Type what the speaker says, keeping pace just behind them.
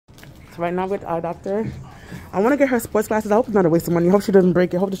So right now with our doctor. I want to get her sports glasses. I hope it's not a waste of money. I hope she doesn't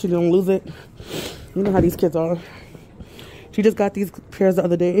break it. I hope that she don't lose it. You know how these kids are. She just got these pairs the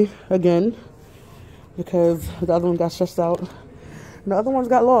other day again because the other one got stretched out. And the other ones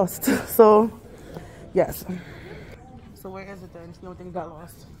got lost. So, yes. So where is it then? You don't think it got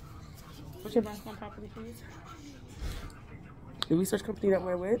lost? Put your mask on properly, please. The research company that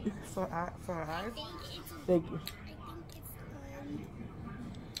we're with for her eyes. Thank you.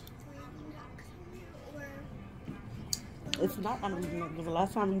 It's not on the weekend because the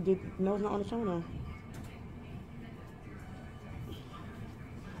last time you did, no, it's not on the show now.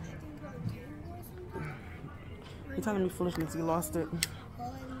 You're telling me foolishness. You lost it.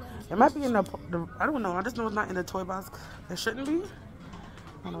 It might be in the I don't know. I just know it's not in the toy box. It shouldn't be.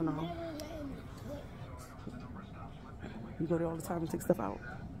 I don't know. You go there all the time and take stuff out.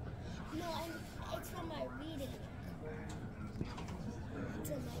 No, it's from my reading.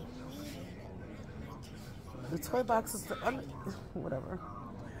 The toy box is the whatever.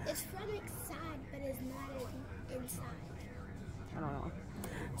 It's from inside, but it's not inside. I don't know.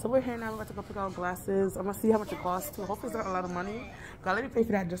 So we're here now. We're about to go pick out glasses. I'm gonna see how much it costs too. Hopefully it's not a lot of money. God, let me pay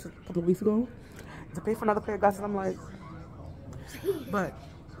for that just a couple of weeks ago. To pay for another pair of glasses, I'm like, but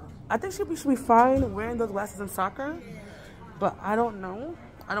I think she should be fine wearing those glasses in soccer. But I don't know.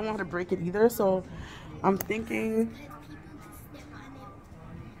 I don't want her to break it either. So I'm thinking.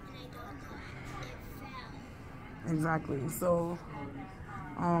 Exactly. So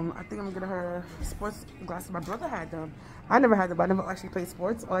I think I'm gonna get her sports glasses. My brother had them. I never had them, but I never actually played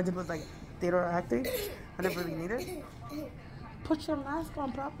sports. All I did was like theater or acting. I never really needed it. Put your mask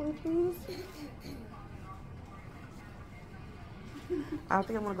on properly, please. I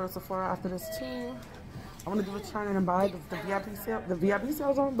think I'm gonna go to Sephora after this too. I want to do a turn and buy the VIP sale. The VIP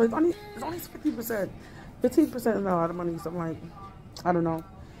sale's on, but it's only 50%. 15% is not a lot of money. So I'm like, I don't know.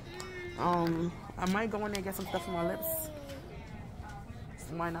 I might go in there and get some stuff for my lips.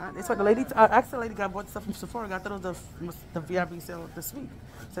 So why not? It's like the lady. I asked the lady, I bought stuff from Sephora. I thought it was the VIP sale this week.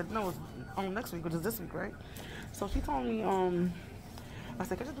 I said no, it's on next week, which is this week, right? So she told me. I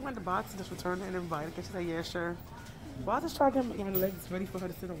said, can I just rent the box and just return it and then buy it? She said, yeah, sure. But I'll just try to get my legs ready for her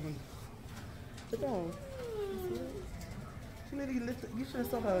to sit on. Sit down. She literally lifted. You should have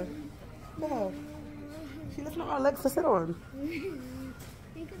saw her. Wow. She lifted her legs to sit on.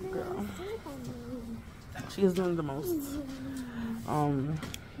 Girl. She is doing the most. Hi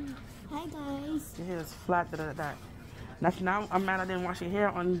guys. Your hair is flat. That. Now I'm mad I didn't wash your hair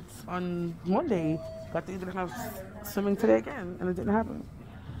on Monday. Got to either have swimming today again, and it didn't happen.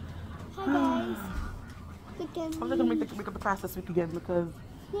 Hi guys. I'm just gonna make up the class this week again because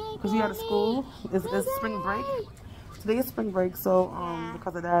we out of school. It's spring break. Today is spring break, so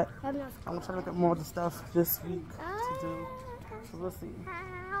because of that, I'm gonna try to look at more of the stuff this week to do. So we'll see.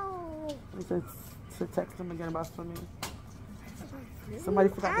 I need to text them again about swimming. Somebody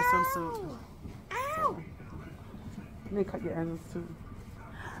forgot the swimsuit. So, you need to cut your ends too.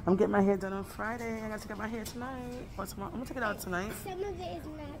 I'm getting my hair done on Friday. I got to get my hair tonight or tomorrow. I'm gonna take it out tonight. Some of it is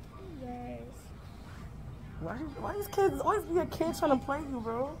not yours. Why these kids always be a kid trying to play you,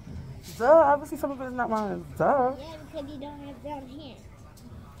 bro? Duh, obviously some of it is not mine. Duh. Yeah, because you don't have brown hair.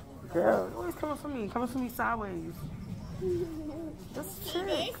 Girl, you're always coming for me sideways. Just chill.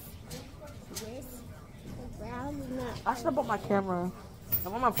 This brown is not. I should have bought my camera.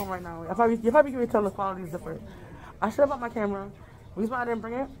 I'm on my phone right now. You probably can tell the quality is different. I should have bought my camera. The reason why I didn't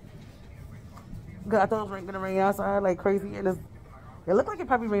bring it, because I thought it was gonna rain outside like crazy, and it looked like it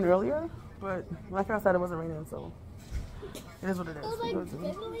probably rained earlier, but when I came outside it wasn't raining, so it is what it is.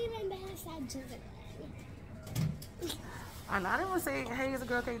 I didn't want to say, hey, it's a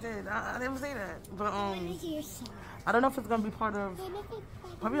girl Kdid. I didn't say that, but I don't know if it's gonna be part of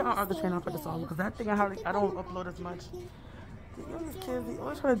probably on other channel I put this on because that thing I don't upload as much. These kids, they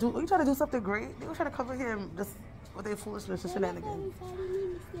always try to do something great. They always try to cover him just with their foolishness and shenanigans.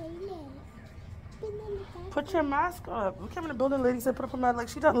 Put your mask up. We came in the building, the lady said put up her mask. Like,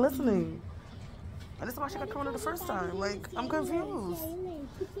 she's not listening. And this is why she got corona the first time. Like, I'm confused.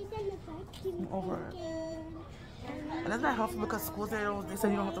 I'm over it. And that's not helpful because schools, they say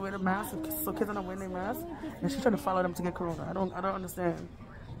you don't have to wear the mask, so kids are not wearing their mask. And she's trying to follow them to get corona. I don't understand.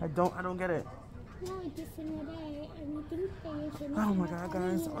 I don't get it. Oh my god,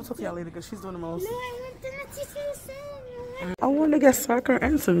 guys. I'll talk to y'all later because she's doing the most. I want to get soccer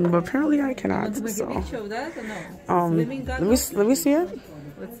and swimming, but apparently I cannot. So let me see it.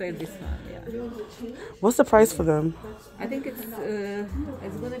 Let's say this one, yeah. What's the price for them? I think it's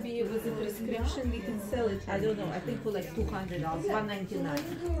gonna be with the prescription. We can sell it. I don't know. I think for like $200,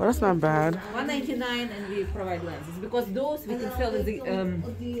 $199. Well, that's not bad. $199, and we provide lenses because those we can sell in the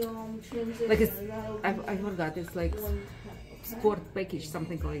like it's I forgot. It's like sport package,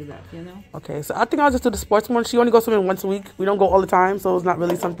 something like that. You know. Okay, so I think I'll just do the sports one. She only goes swimming once a week. We don't go all the time, so it's not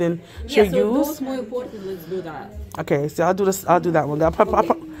really something she'll Yeah, so use. those more important. Let's do that. Okay, so I'll do this. I'll do that one. I'll put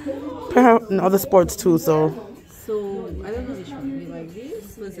her in other sports too. So, I don't know which one. We like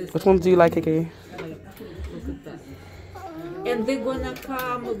this. Was this which one do you like, KK? like, look at that. And they're gonna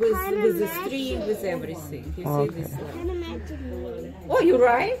come with the string, with everything. You see this one? Oh, you're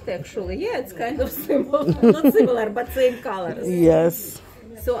right, actually. Yeah, it's kind of similar. Not similar, but same colors. Yes.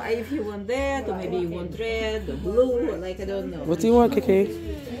 So if you want that, or maybe you want red or blue, or like I don't know. What do you want, KK?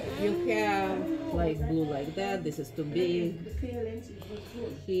 You have like blue like that. This is too big.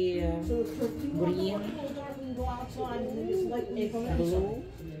 Here, green, blue.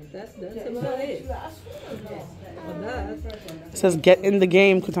 That's about it. For that. It says get in the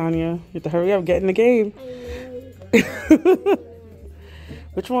game, Katanya. You have to hurry up, get in the game.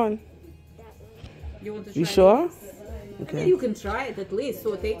 Which one? You want to try You sure? Yeah, Okay. you can try it at least.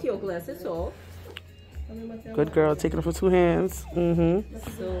 So take your glasses off. Good girl, taking it for 2 hands. Mm-hmm.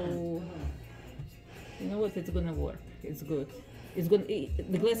 So you know what? It's gonna work. It's good. It's gonna.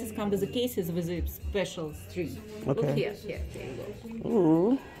 The glasses come with the cases with a special string. Look Okay. here. There you go.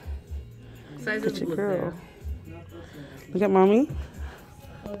 Ooh, Size look is at your good girl. there. Look at mommy.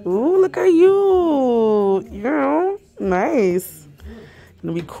 Ooh, look at you. Girl, nice.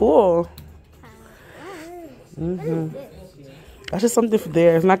 Gonna be cool. That's just something for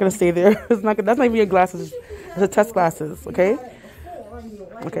there. It's not gonna stay there. It's not. That's not even your glasses. It's a test glasses. Okay.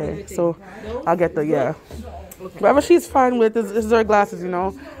 Okay. So I'll get the whatever she's fine with is her glasses. You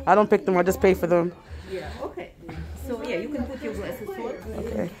know, I don't pick them. I just pay for them. Yeah. Okay. So yeah, you can put your glasses on.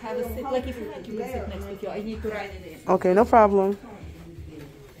 Okay. Have a sit. Like if you can sit next to you. I need to write it in. Okay, no problem.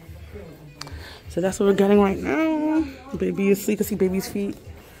 So that's what we're getting right now. Baby is you can see baby's feet.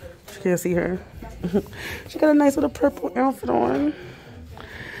 You can't see her. She got a nice little purple outfit on.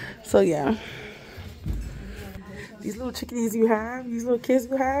 So yeah. These little chickadees you have, these little kids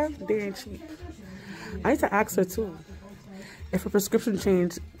you have, they ain't cheap. I need to ask her too. If a prescription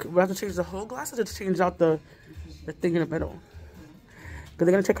change, we have to change the whole glasses or to change out the thing in the middle. Because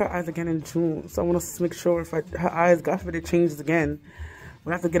they're going to check her eyes again in June. So I want to make sure if her eyes, God forbid, it changes again.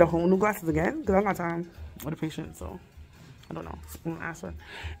 We'll have to get a whole new glasses again. Because I don't got time with the patient. So I don't know. I'm going to ask her.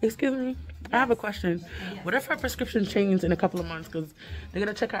 Excuse me. I have a question. What if her prescription changed in a couple of months? Because they're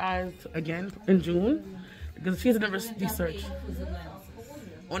going to check her eyes again in June. Because she has never researched.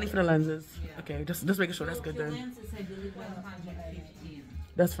 Only for the lenses. Okay, just making sure that's good then.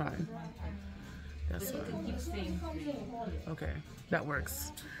 That's fine. That's fine. Okay, that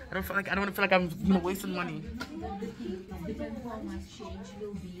works. I don't want to feel like I'm wasting money. Depends how much change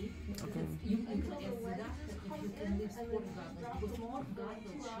will be. Okay. You can ask the doctor if you can leave sport goggles, because sport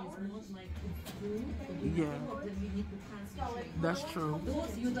goggles she's not like full. Yeah. Then we need to concentrate. That's true.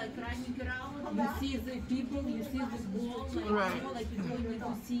 Those you like running around, you see the people, you see the ball, like Right. you know, like you don't need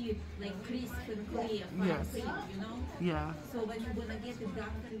to see like crisp and clear, fine Yes. print, you know. Yeah. So when you're gonna get a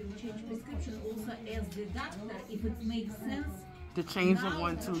doctor, you change prescription. Also, as the doctor, if it makes sense. To change the now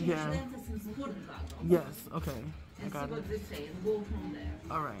one too. change Yeah. lenses in sport goggles. Yes. Okay. I And got see it. what they say and go from there.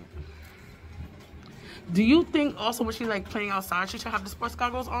 All right. Do you think also when she's like playing outside, she should have the sports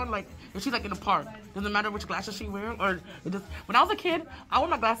goggles on? Like if she's like in the park, doesn't matter which glasses she wearing, or it just. When I was a kid, I wore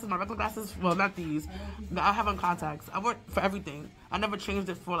my glasses, my regular glasses. Well, not these. I have on contacts. I wore it for everything. I never changed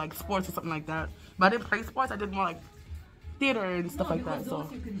it for like sports or something like that. But I didn't play sports. I did more like theater and stuff like that. Because So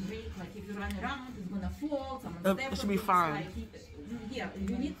those you can break, like if you run around, it's gonna fall, someone it step should on be it, fine. like, yeah,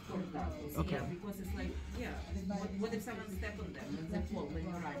 you need sport goggles. Okay. Yeah, because it's like, yeah, what if someone step on them and they fall when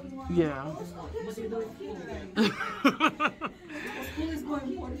you're running? yeah. What do you do with school? School is more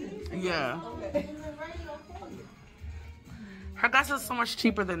important. Yeah. Her glasses are so much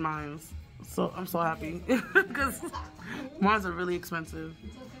cheaper than mine. So I'm so happy. Because mine's are really expensive.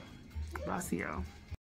 But I'll see y'all.